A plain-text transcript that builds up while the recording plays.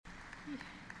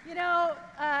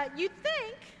You'd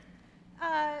think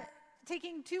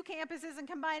taking two campuses and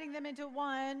combining them into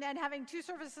one and having two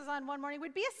services on one morning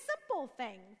would be a simple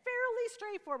thing, fairly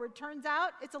straightforward. Turns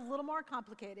out it's a little more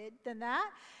complicated than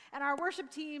that. And our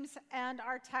worship teams and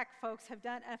our tech folks have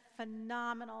done a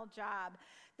phenomenal job.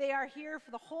 They are here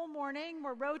for the whole morning.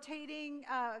 We're rotating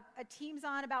teams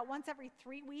on about once every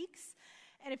 3 weeks.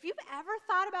 And if you've ever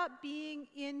thought about being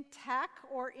in tech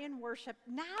or in worship,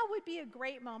 now would be a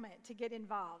great moment to get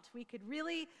involved. We could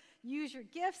really use your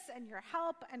gifts and your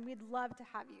help, and we'd love to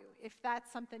have you if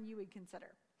that's something you would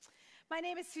consider. My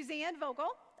name is Suzanne Vogel.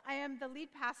 I am the lead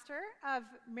pastor of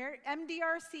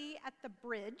MDRC at the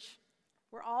Bridge.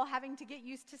 We're all having to get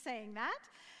used to saying that.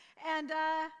 And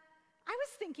I was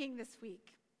thinking this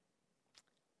week,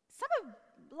 some of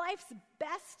life's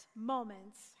best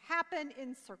moments happen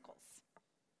in circles.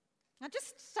 Now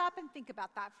just stop and think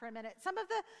about that for a minute. Some of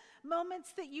the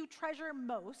moments that you treasure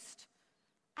most,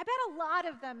 I bet a lot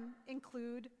of them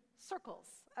include circles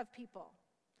of people.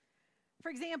 For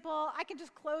example, I can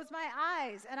just close my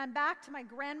eyes and I'm back to my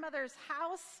grandmother's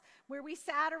house where we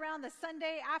sat around the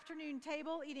Sunday afternoon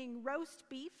table eating roast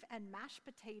beef and mashed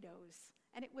potatoes.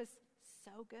 And it was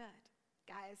so good,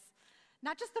 guys.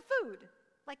 Not just the food,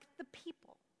 like the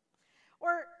people.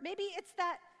 Or maybe it's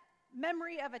that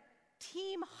memory of a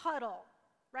team huddle,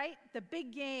 right? The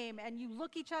big game, and you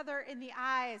look each other in the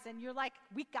eyes and you're like,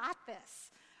 we got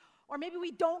this. Or maybe we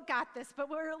don't got this, but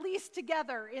we're at least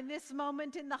together in this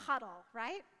moment in the huddle,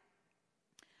 right?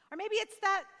 Or maybe it's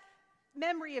that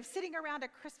memory of sitting around a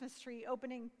Christmas tree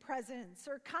opening presents,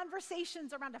 or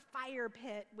conversations around a fire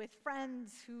pit with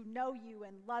friends who know you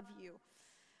and love you.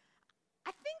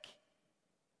 I think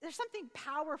there's something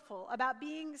powerful about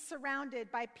being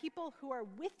surrounded by people who are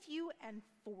with you and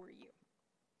for you,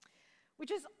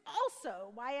 which is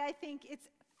also why I think it's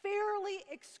fairly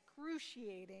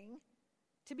excruciating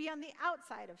to be on the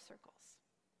outside of circles.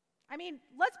 I mean,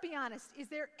 let's be honest, is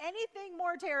there anything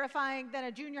more terrifying than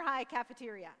a junior high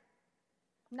cafeteria?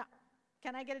 No.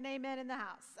 Can I get an amen in the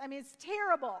house? I mean, it's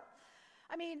terrible.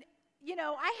 I mean,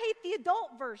 I hate the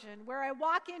adult version where I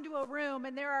walk into a room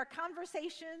and there are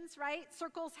conversations, right?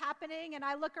 Circles happening, and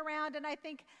I look around and I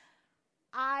think,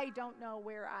 I don't know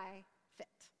where I fit.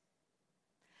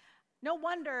 No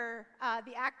wonder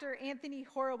the actor Anthony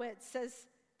Horowitz says,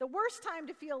 the worst time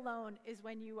to feel alone is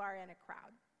when you are in a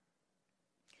crowd.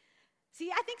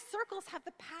 See, I think circles have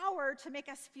the power to make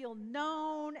us feel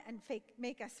known and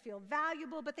make us feel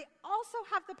valuable, but they also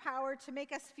have the power to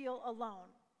make us feel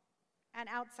alone and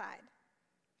outside.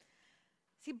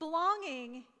 See,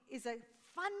 belonging is a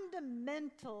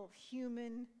fundamental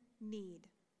human need,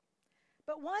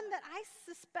 but one that I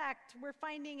suspect we're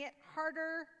finding it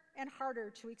harder and harder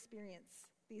to experience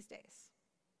these days.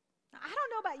 Now, I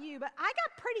don't know about you, but I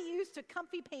got pretty used to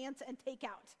comfy pants and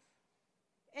takeout.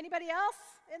 Anybody else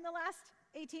in the last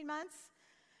 18 months?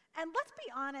 And let's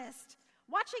be honest,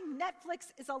 watching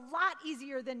Netflix is a lot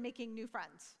easier than making new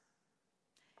friends.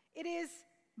 It is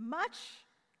much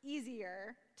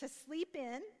easier to sleep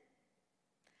in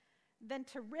than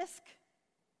to risk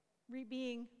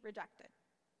being rejected.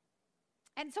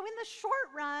 And so in the short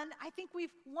run, I think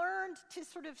we've learned to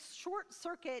sort of short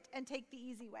circuit and take the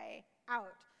easy way out.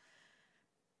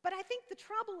 But I think the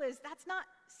trouble is that's not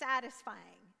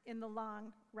satisfying in the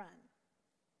long run.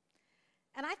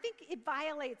 And I think it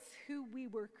violates who we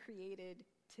were created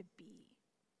to be.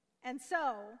 And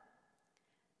so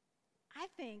I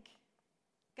think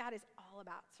God is all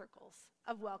about circles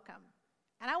of welcome.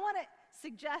 And I want to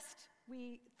suggest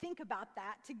we think about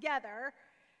that together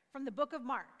from the book of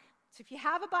Mark. So if you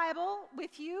have a Bible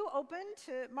with you, open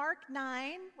to Mark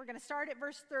 9. We're going to start at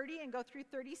verse 30 and go through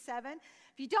 37.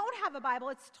 If you don't have a Bible,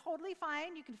 it's totally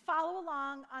fine. You can follow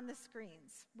along on the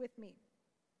screens with me.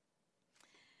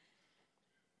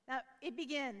 Now, it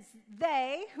begins.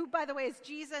 They, who by the way is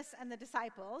Jesus and the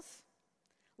disciples,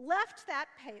 left that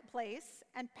place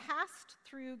and passed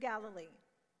through Galilee.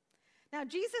 Now,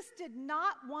 Jesus did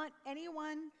not want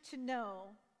anyone to know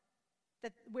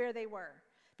where they were,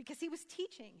 because he was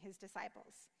teaching his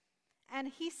disciples. And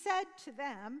he said to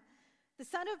them, the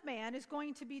Son of Man is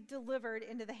going to be delivered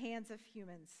into the hands of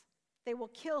humans. They will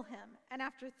kill him, and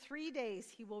after 3 days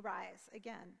he will rise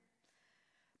again.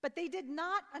 But they did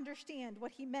not understand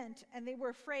what he meant, and they were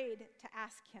afraid to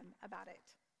ask him about it.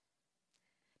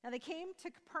 Now they came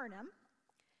to Capernaum,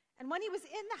 and when he was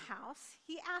in the house,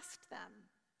 he asked them,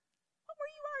 what were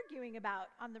you arguing about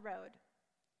on the road?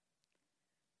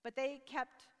 But they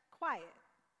kept quiet,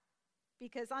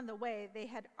 because on the way they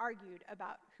had argued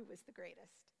about who was the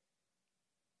greatest.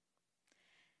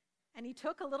 And he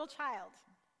took a little child,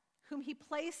 whom he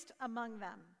placed among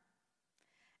them.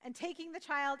 And taking the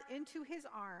child into his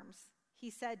arms, he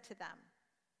said to them,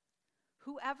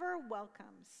 "Whoever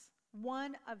welcomes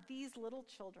one of these little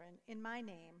children in my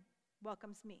name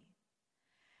welcomes me.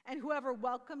 And whoever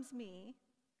welcomes me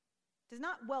does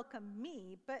not welcome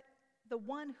me, but the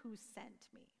one who sent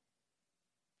me."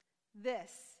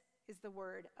 This is the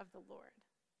word of the Lord.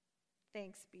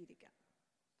 Thanks be to God.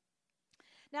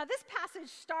 Now, this passage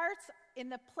starts in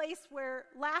the place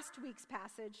where last week's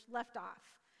passage left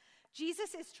off.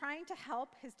 Jesus is trying to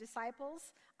help his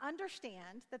disciples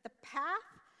understand that the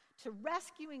path to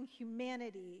rescuing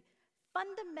humanity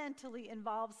fundamentally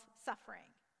involves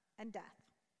suffering and death,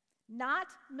 not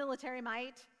military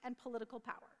might and political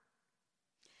power.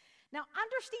 Now,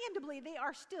 understandably, they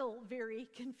are still very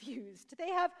confused.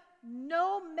 They have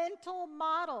no mental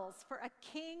models for a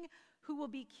king who will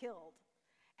be killed.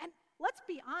 And let's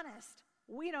be honest,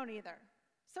 we don't either.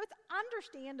 So it's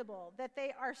understandable that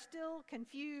they are still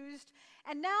confused.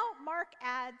 And now Mark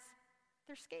adds,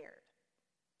 they're scared.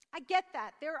 I get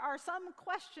that. There are some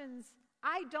questions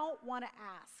I don't want to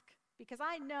ask because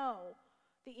I know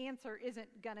the answer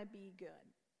isn't going to be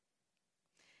good.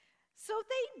 So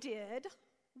they did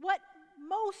what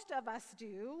most of us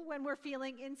do when we're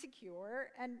feeling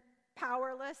insecure and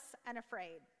powerless and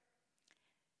afraid.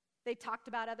 They talked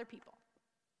about other people.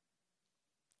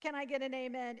 Can I get an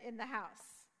amen in the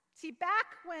house? See, back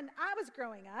when I was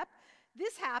growing up,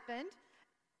 this happened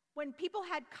when people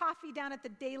had coffee down at the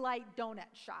Daylight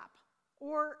Donut Shop,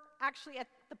 or actually at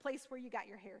the place where you got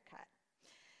your hair cut.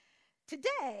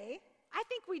 Today, I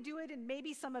think we do it in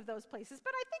maybe some of those places,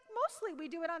 but I think mostly we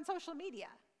do it on social media,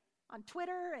 on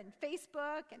Twitter and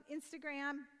Facebook and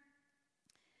Instagram.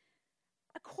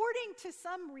 According to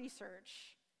some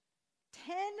research,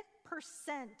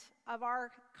 10% of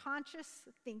our conscious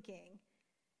thinking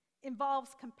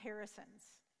involves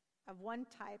comparisons of one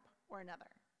type or another.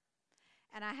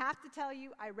 And I have to tell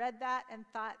you, I read that and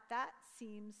thought, that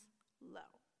seems low.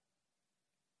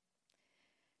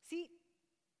 See,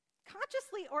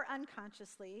 consciously or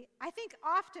unconsciously, I think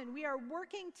often we are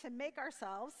working to make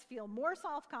ourselves feel more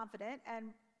self-confident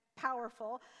and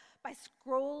powerful by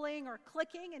scrolling or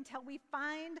clicking until we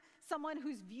find someone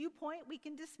whose viewpoint we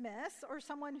can dismiss, or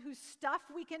someone whose stuff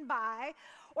we can buy,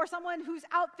 or someone whose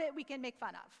outfit we can make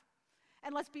fun of.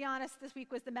 And let's be honest, this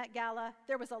week was the Met Gala.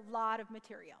 There was a lot of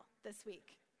material this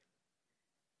week.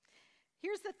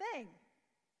 Here's the thing.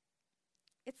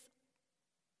 It's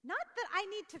not that I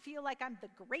need to feel like I'm the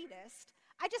greatest.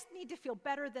 I just need to feel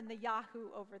better than the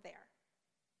Yahoo over there.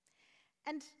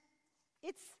 And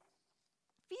it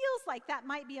feels like that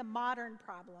might be a modern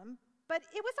problem, but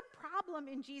it was a problem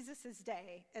in Jesus'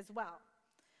 day as well.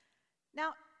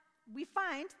 Now, we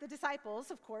find the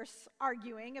disciples, of course,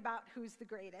 arguing about who's the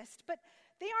greatest, but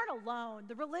they aren't alone.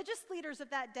 The religious leaders of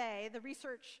that day, the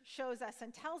research shows us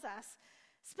and tells us,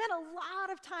 spent a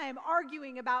lot of time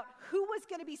arguing about who was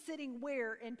going to be sitting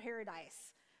where in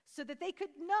paradise so that they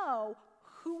could know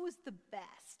who was the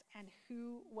best and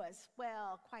who was,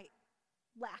 well, quite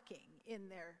lacking in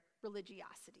their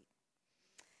religiosity.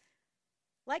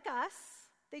 Like us,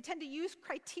 they tend to use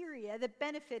criteria that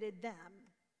benefited them.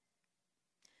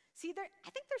 See, I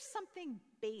think there's something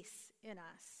base in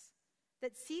us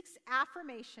that seeks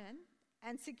affirmation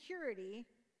and security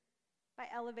by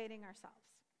elevating ourselves.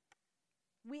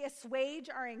 We assuage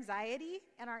our anxiety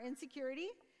and our insecurity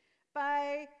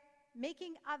by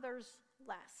making others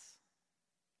less.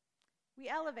 We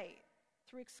elevate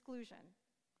through exclusion,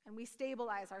 and we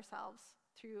stabilize ourselves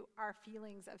through our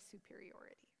feelings of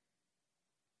superiority.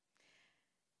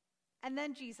 And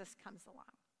then Jesus comes along,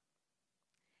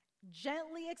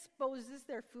 gently exposes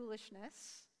their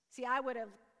foolishness. See, I would have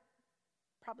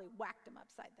probably whacked him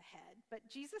upside the head, but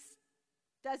Jesus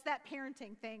does that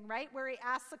parenting thing, right, where he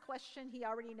asks a question he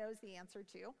already knows the answer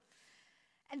to.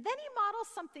 And then he models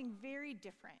something very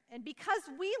different. And because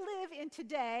we live in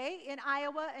today, in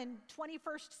Iowa, in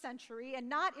 21st century, and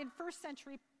not in first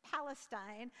century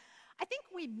Palestine, I think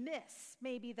we miss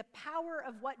maybe the power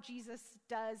of what Jesus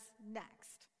does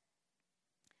next.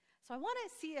 So I want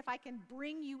to see if I can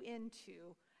bring you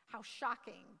into how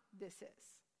shocking this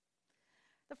is.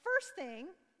 The first thing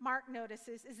Mark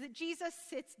notices is that Jesus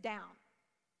sits down.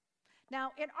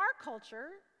 Now, in our culture,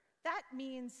 that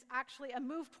means actually a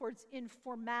move towards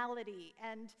informality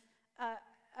and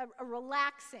a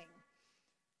relaxing.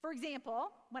 For example,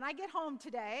 when I get home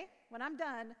today, when I'm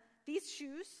done, these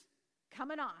shoes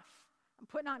coming off. I'm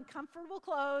putting on comfortable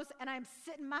clothes and I'm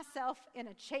sitting myself in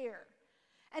a chair.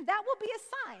 And that will be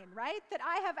a sign, right, that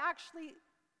I have actually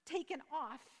taken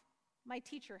off my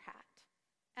teacher hat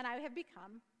and I have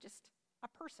become just a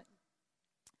person.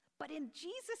 But in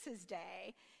Jesus'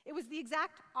 day, it was the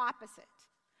exact opposite.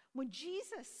 When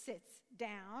Jesus sits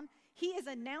down, he is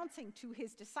announcing to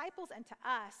his disciples and to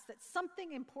us that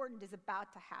something important is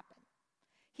about to happen.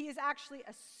 He is actually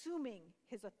assuming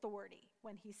his authority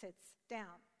when he sits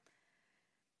down.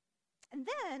 And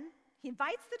then he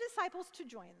invites the disciples to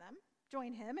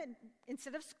join him, and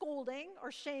instead of scolding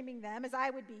or shaming them, as I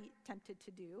would be tempted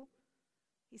to do,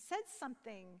 he says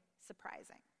something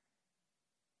surprising.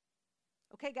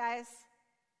 Okay, guys,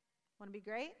 want to be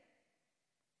great?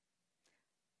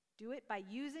 Do it by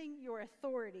using your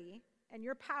authority and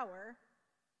your power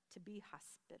to be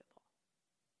hospitable.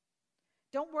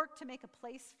 Don't work to make a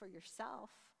place for yourself.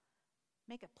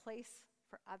 Make a place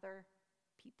for other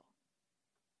people.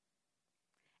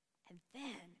 And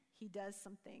then he does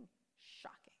something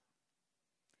shocking.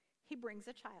 He brings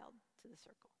a child to the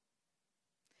circle.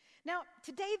 Now,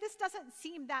 today this doesn't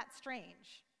seem that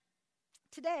strange.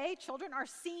 Today, children are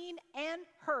seen and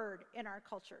heard in our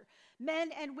culture. Men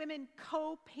and women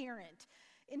co-parent.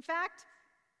 In fact,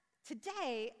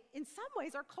 today, in some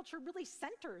ways, our culture really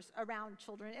centers around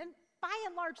children. And by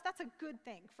and large, that's a good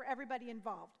thing for everybody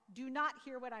involved. Do not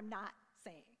hear what I'm not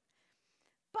saying.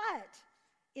 But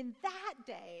in that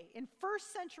day, in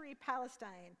first century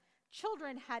Palestine,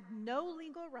 children had no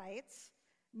legal rights,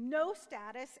 no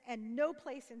status, and no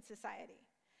place in society.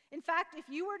 In fact, if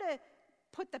you were to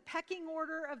put the pecking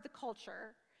order of the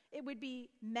culture, it would be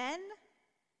men,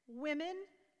 women,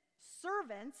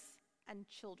 servants, and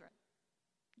children.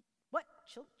 What?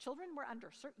 Children were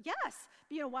underserved? Yes.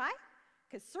 But you know why?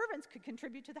 Because servants could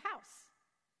contribute to the house.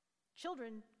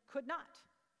 Children could not.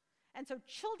 And so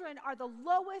children are the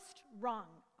lowest rung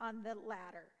on the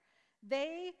ladder.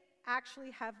 They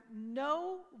actually have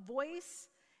no voice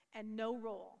and no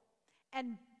role.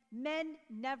 And men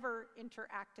never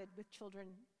interacted with children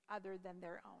other than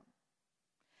their own.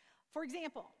 For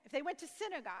example, if they went to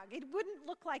synagogue, it wouldn't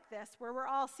look like this, where we're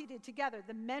all seated together.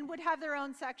 The men would have their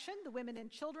own section, the women and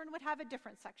children would have a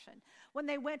different section. When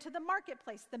they went to the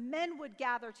marketplace, the men would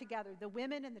gather together. The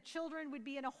women and the children would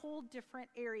be in a whole different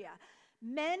area.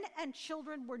 Men and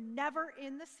children were never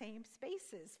in the same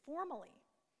spaces formally,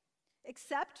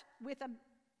 except with a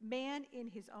man in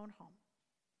his own home.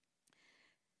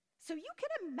 So you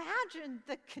can imagine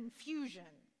the confusion,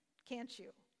 can't you?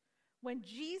 When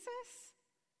Jesus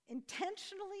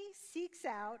intentionally seeks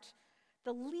out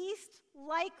the least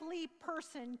likely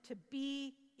person to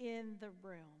be in the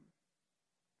room.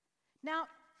 Now,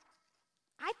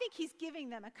 I think he's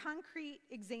giving them a concrete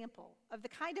example of the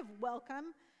kind of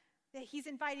welcome that he's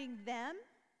inviting them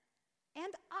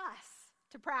and us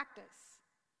to practice.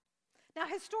 Now,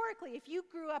 historically, if you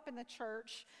grew up in the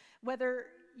church, whether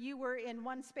you were in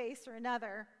one space or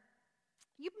another,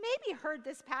 you've maybe heard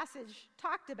this passage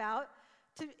talked about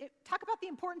to talk about the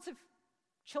importance of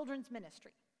children's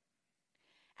ministry.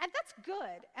 And that's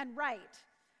good and right.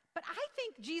 But I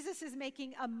think Jesus is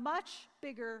making a much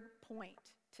bigger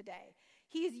point today.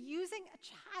 He is using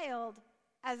a child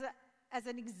as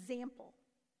an example.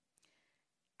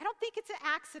 I don't think it's an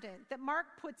accident that Mark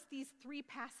puts these three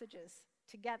passages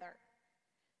together.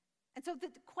 And so the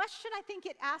question I think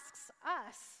it asks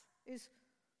us is,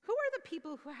 who are the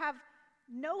people who have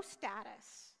no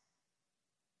status,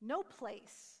 no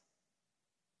place,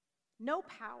 no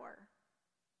power,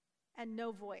 and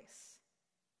no voice?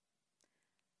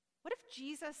 What if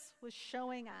Jesus was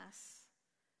showing us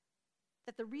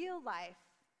that the real life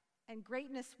and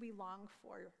greatness we long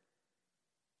for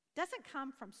doesn't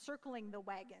come from circling the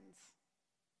wagons,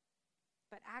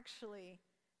 but actually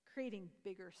creating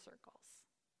bigger circles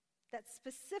that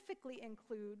specifically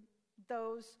include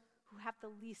those who have the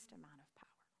least amount of power?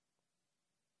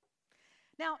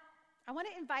 Now, I want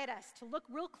to invite us to look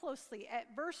real closely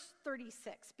at verse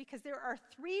 36, because there are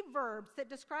three verbs that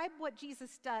describe what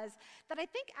Jesus does that I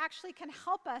think actually can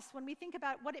help us when we think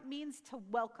about what it means to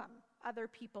welcome other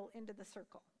people into the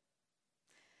circle.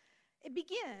 It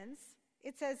begins,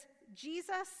 it says,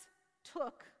 Jesus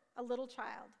took a little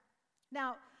child.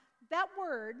 Now, that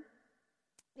word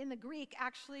in the Greek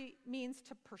actually means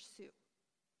to pursue.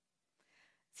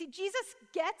 See, Jesus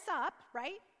gets up,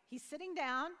 right? He's sitting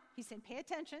down, he's saying, pay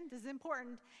attention, this is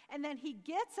important, and then he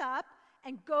gets up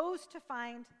and goes to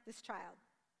find this child.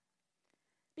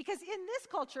 Because in this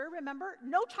culture, remember,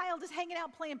 no child is hanging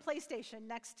out playing PlayStation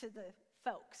next to the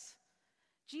folks.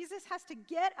 Jesus has to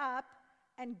get up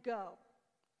and go.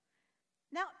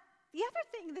 Now, the other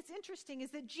thing that's interesting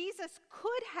is that Jesus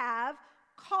could have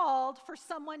called for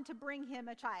someone to bring him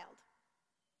a child.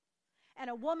 And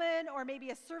a woman or maybe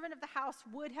a servant of the house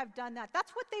would have done that.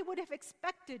 That's what they would have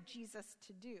expected Jesus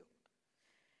to do.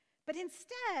 But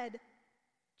instead,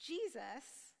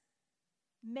 Jesus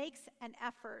makes an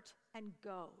effort and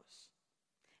goes.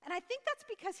 And I think that's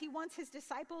because he wants his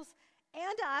disciples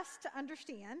and us to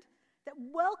understand that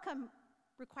welcome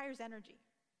requires energy.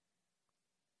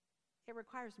 It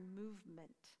requires movement.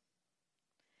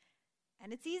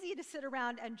 And it's easy to sit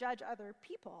around and judge other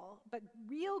people, but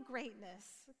real greatness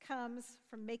comes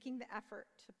from making the effort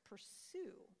to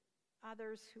pursue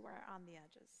others who are on the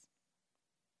edges.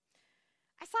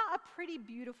 I saw a pretty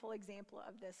beautiful example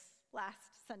of this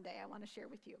last Sunday I want to share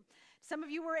with you. Some of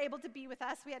you were able to be with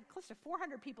us. We had close to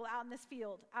 400 people out in this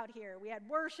field out here. We had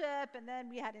worship, and then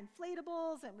we had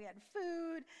inflatables, and we had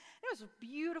food. It was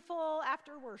beautiful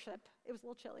after worship. It was a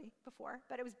little chilly before,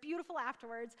 but it was beautiful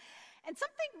afterwards. And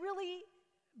something really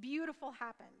beautiful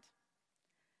happened.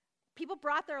 People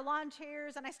brought their lawn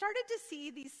chairs, and I started to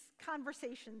see these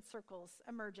conversation circles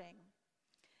emerging.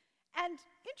 And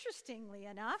interestingly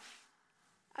enough,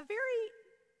 a very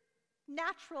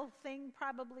natural thing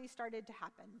probably started to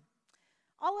happen.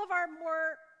 All of our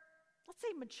more, let's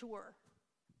say, mature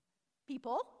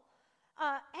people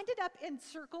ended up in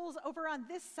circles over on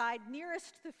this side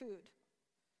nearest the food.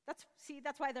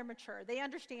 That's why they're mature. They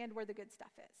understand where the good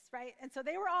stuff is, right? And so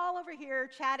they were all over here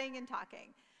chatting and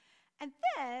talking. And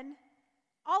then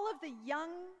all of the young,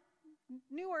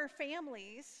 newer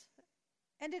families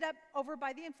ended up over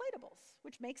by the inflatables,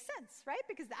 which makes sense, right?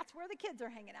 Because that's where the kids are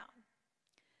hanging out.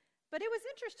 But it was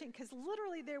interesting because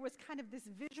literally there was kind of this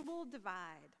visual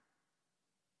divide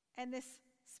and this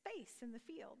space in the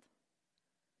field.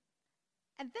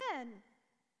 And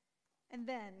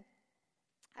then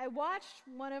I watched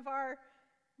one of our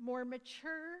more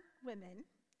mature women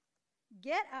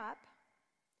get up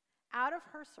out of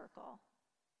her circle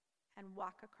and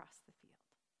walk across the field.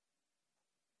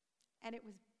 And it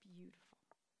was beautiful.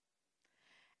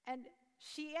 And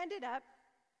she ended up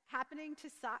happening to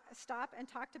stop and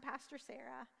talk to Pastor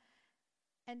Sarah.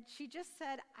 And she just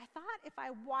said, I thought if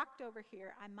I walked over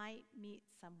here, I might meet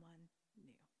someone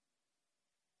new.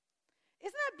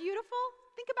 Isn't that beautiful?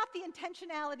 Think about the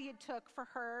intentionality it took for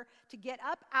her to get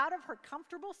up out of her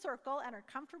comfortable circle and her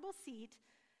comfortable seat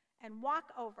and walk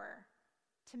over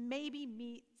to maybe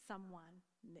meet someone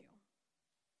new.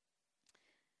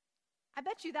 I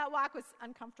bet you that walk was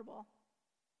uncomfortable.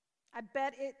 I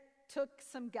bet it took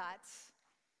some guts.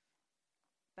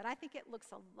 But I think it looks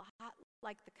a lot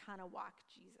like the kind of walk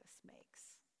Jesus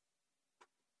makes.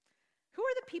 Who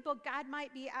are the people God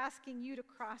might be asking you to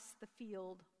cross the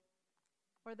field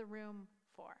or the room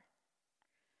for?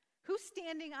 Who's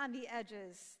standing on the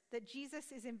edges that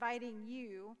Jesus is inviting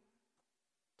you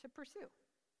to pursue?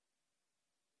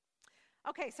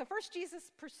 Okay, so first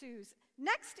Jesus pursues.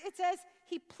 Next it says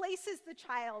he places the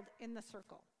child in the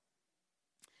circle.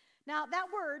 Now that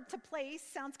word, to place,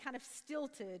 sounds kind of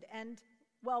stilted and,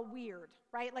 well, weird,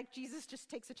 right? Like Jesus just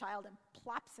takes a child and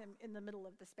plops him in the middle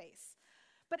of the space.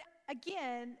 But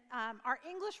again, our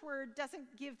English word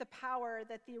doesn't give the power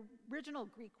that the original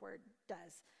Greek word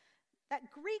does.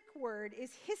 That Greek word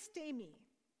is histemi,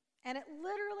 and it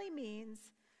literally means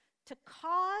to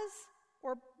cause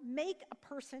or make a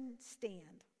person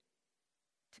stand,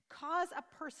 to cause a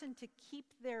person to keep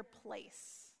their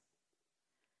place,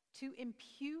 to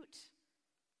impute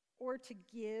or to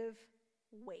give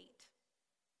weight.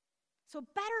 So a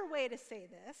better way to say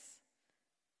this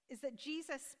is that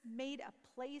Jesus made a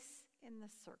place in the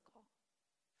circle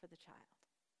for the child.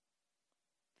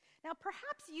 Now,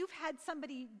 perhaps you've had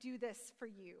somebody do this for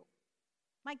you.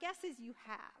 My guess is you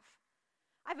have.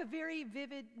 I have a very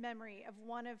vivid memory of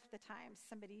one of the times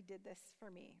somebody did this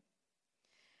for me.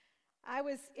 I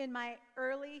was in my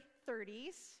early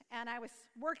 30s, and I was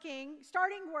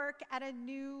starting work at a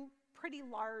new, pretty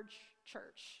large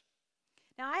church.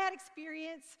 Now, I had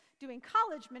experience doing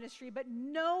college ministry, but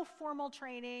no formal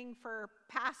training for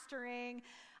pastoring.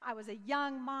 I was a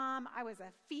young mom, I was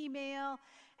a female,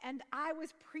 and I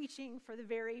was preaching for the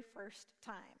very first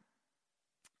time.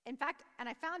 In fact, and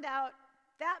I found out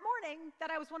that morning that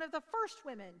I was one of the first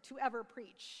women to ever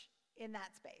preach in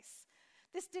that space.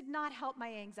 This did not help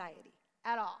my anxiety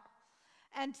at all.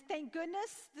 And thank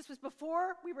goodness this was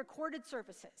before we recorded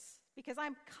services, because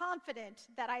I'm confident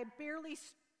that I barely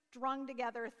strung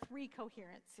together 3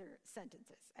 coherent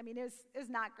sentences. I mean, it was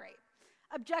not great.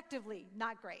 Objectively,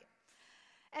 not great.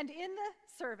 And in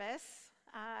the service,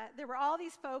 there were all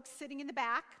these folks sitting in the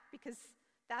back, because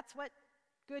that's what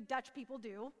good Dutch people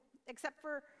do, except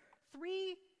for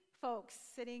 3 folks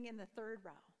sitting in the 3rd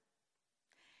row.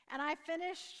 And I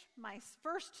finished my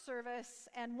first service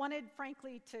and wanted,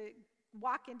 frankly, to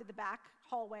walk into the back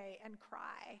hallway and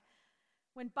cry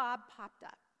when Bob popped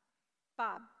up.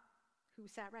 Bob, who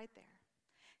sat right there.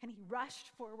 And he rushed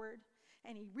forward,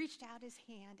 and he reached out his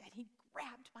hand, and he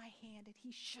grabbed my hand and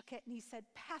he shook it and he said,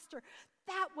 "Pastor,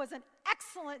 that was an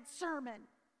excellent sermon.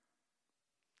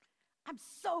 I'm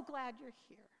so glad you're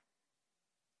here."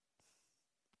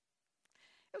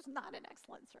 It was not an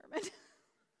excellent sermon.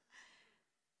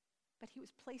 But he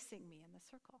was placing me in the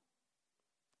circle.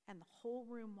 And the whole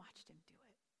room watched him do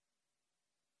it.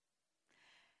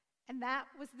 And that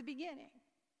was the beginning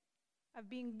of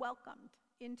being welcomed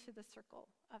into the circle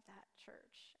of that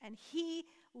church. And he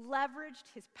leveraged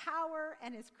his power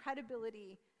and his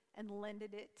credibility and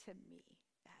lended it to me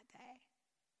that day.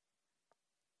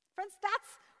 Friends,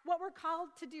 that's what we're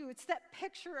called to do. It's that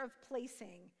picture of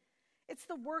placing. It's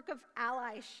the work of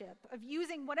allyship, of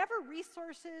using whatever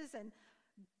resources and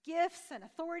gifts and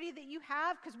authority that you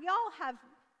have, because we all have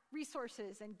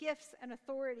resources and gifts and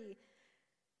authority,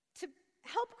 to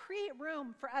help create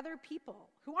room for other people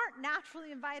who aren't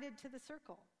naturally invited to the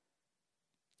circle.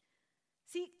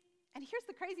 See, and here's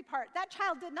the crazy part. That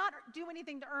child did not do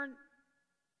anything to earn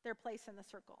their place in the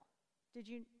circle. Did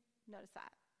you notice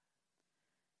that?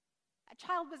 That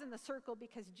child was in the circle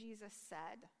because Jesus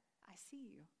said, "I see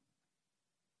you,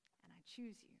 and I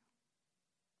choose you,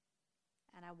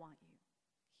 and I want you here."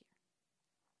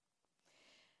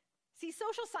 See,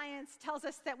 social science tells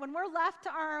us that when we're left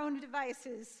to our own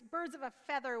devices, birds of a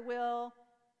feather will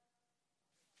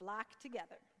flock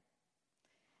together.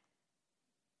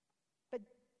 But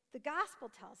the gospel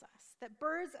tells us that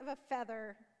birds of a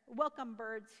feather welcome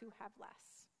birds who have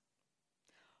less,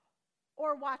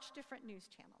 or watch different news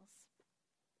channels,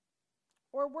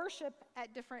 or worship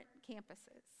at different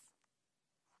campuses,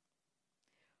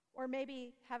 or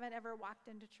maybe haven't ever walked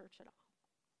into church at all.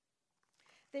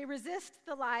 They resist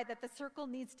the lie that the circle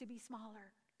needs to be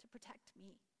smaller to protect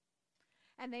me.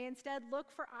 And they instead look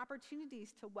for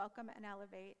opportunities to welcome and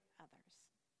elevate others.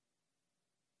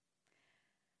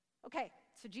 Okay,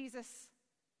 so Jesus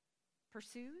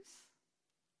pursues,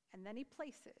 and then he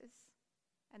places,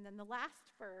 and then the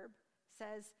last verb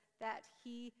says that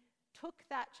he took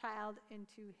that child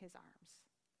into his arms,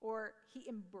 or he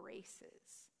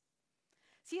embraces.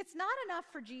 See, it's not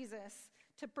enough for Jesus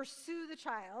to pursue the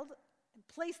child and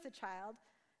place the child.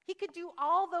 He could do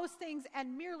all those things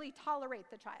and merely tolerate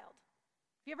the child.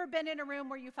 Have you ever been in a room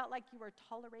where you felt like you were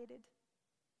tolerated?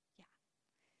 Yeah.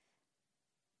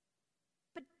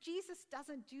 But Jesus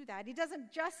doesn't do that. He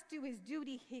doesn't just do his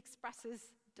duty, he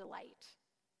expresses delight.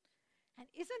 And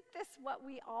isn't this what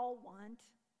we all want?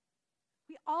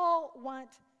 We all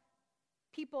want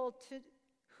people to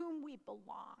whom we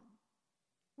belong.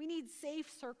 We need safe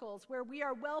circles where we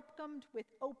are welcomed with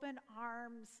open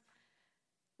arms,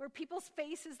 where people's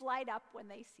faces light up when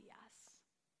they see us.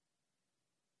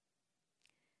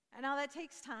 And now that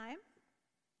takes time.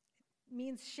 It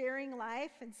means sharing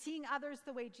life and seeing others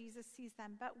the way Jesus sees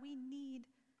them, but we need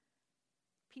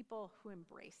people who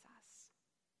embrace us.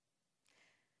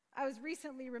 I was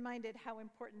recently reminded how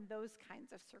important those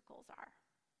kinds of circles are.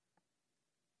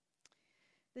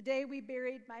 The day we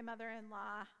buried my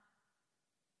mother-in-law,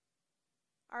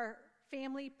 our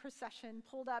family procession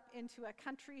pulled up into a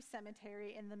country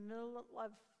cemetery in the middle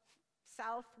of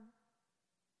southwest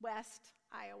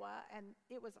Iowa, and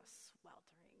it was a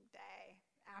sweltering day,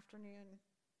 afternoon.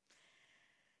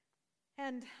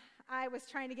 And I was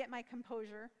trying to get my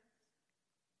composure.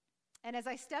 And as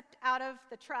I stepped out of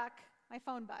the truck, my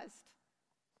phone buzzed.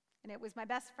 And it was my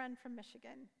best friend from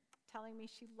Michigan telling me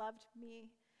she loved me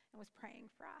and was praying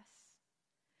for us.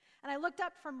 And I looked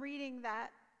up from reading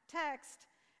that text,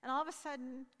 and all of a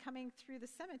sudden, coming through the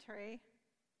cemetery,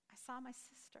 I saw my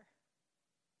sister,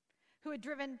 who had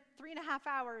driven 3.5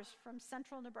 hours from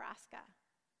central Nebraska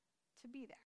to be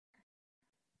there.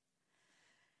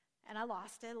 And I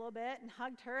lost it a little bit and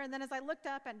hugged her. And then as I looked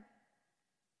up, and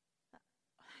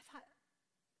I thought,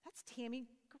 that's Tammy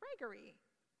Gregory.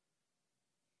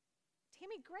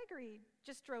 Tammy Gregory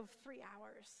just drove 3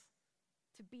 hours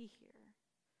to be here.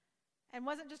 And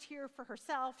wasn't just here for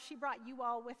herself, she brought you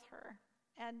all with her.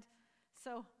 And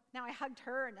so now I hugged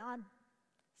her, and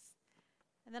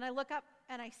then I look up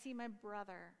and I see my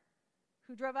brother,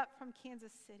 who drove up from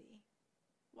Kansas City,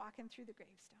 walking through the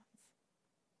gravestones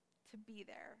to be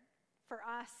there for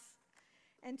us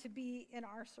and to be in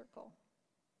our circle.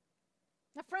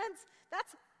 Now, friends,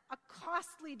 that's a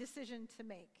costly decision to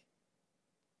make.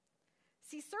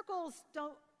 See, circles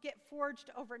don't get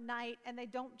forged overnight, and they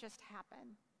don't just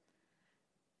happen.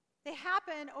 They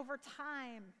happen over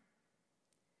time.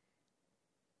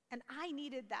 And I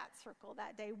needed that circle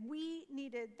that day. We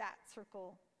needed that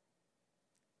circle.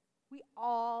 We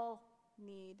all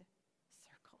need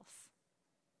circles.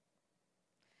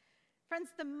 Friends,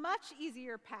 the much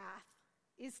easier path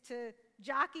is to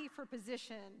jockey for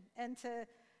position and to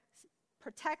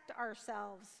protect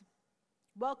ourselves.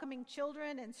 Welcoming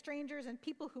children and strangers and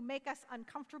people who make us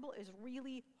uncomfortable is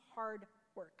really hard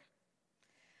work.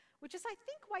 Which is, I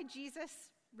think, why Jesus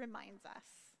reminds us.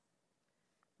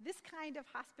 This kind of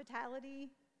hospitality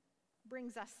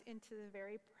brings us into the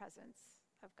very presence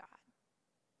of God.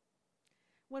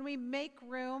 When we make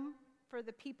room for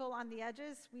the people on the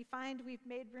edges, we find we've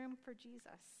made room for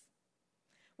Jesus.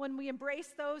 When we embrace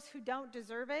those who don't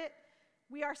deserve it,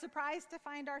 we are surprised to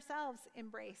find ourselves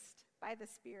embraced by the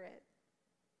Spirit.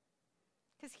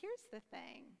 Because here's the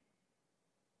thing.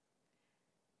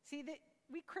 See,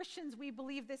 we Christians, we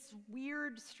believe this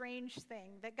weird, strange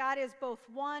thing, that God is both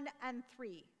one and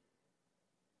three.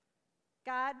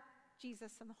 God,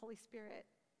 Jesus, and the Holy Spirit.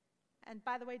 And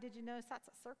by the way, did you notice that's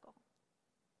a circle?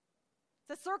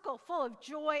 It's a circle full of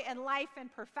joy and life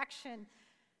and perfection.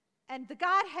 And the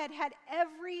Godhead had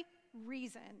every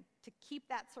reason to keep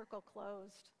that circle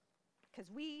closed.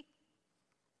 Because we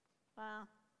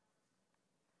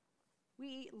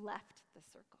left the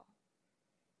circle.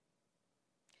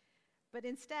 But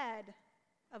instead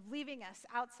of leaving us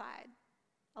outside,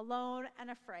 alone and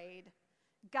afraid,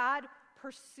 God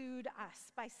pursued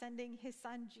us by sending his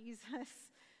son Jesus,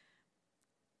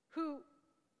 who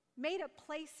made a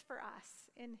place for us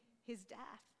in his death.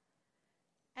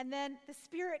 And then the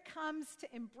Spirit comes to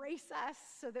embrace us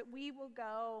so that we will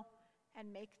go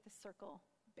and make the circle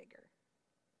bigger.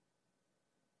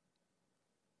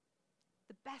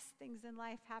 The best things in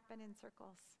life happen in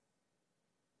circles.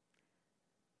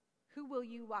 Who will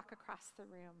you walk across the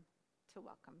room to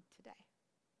welcome today?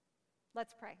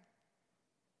 Let's pray.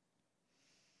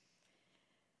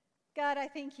 God, I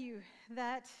thank you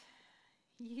that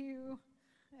you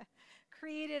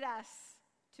created us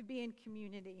to be in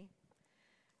community,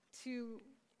 to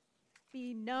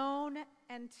be known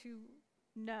and to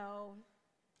know.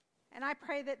 And I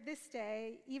pray that this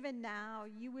day, even now,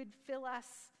 you would fill us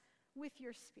with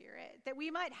your Spirit, that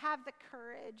we might have the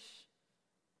courage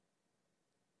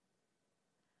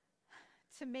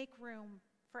to make room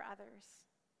for others,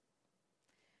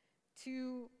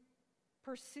 to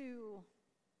pursue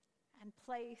and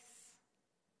place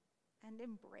and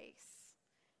embrace.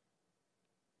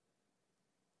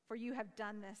 For you have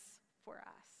done this for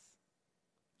us.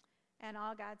 And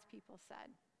all God's people said,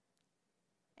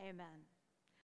 amen.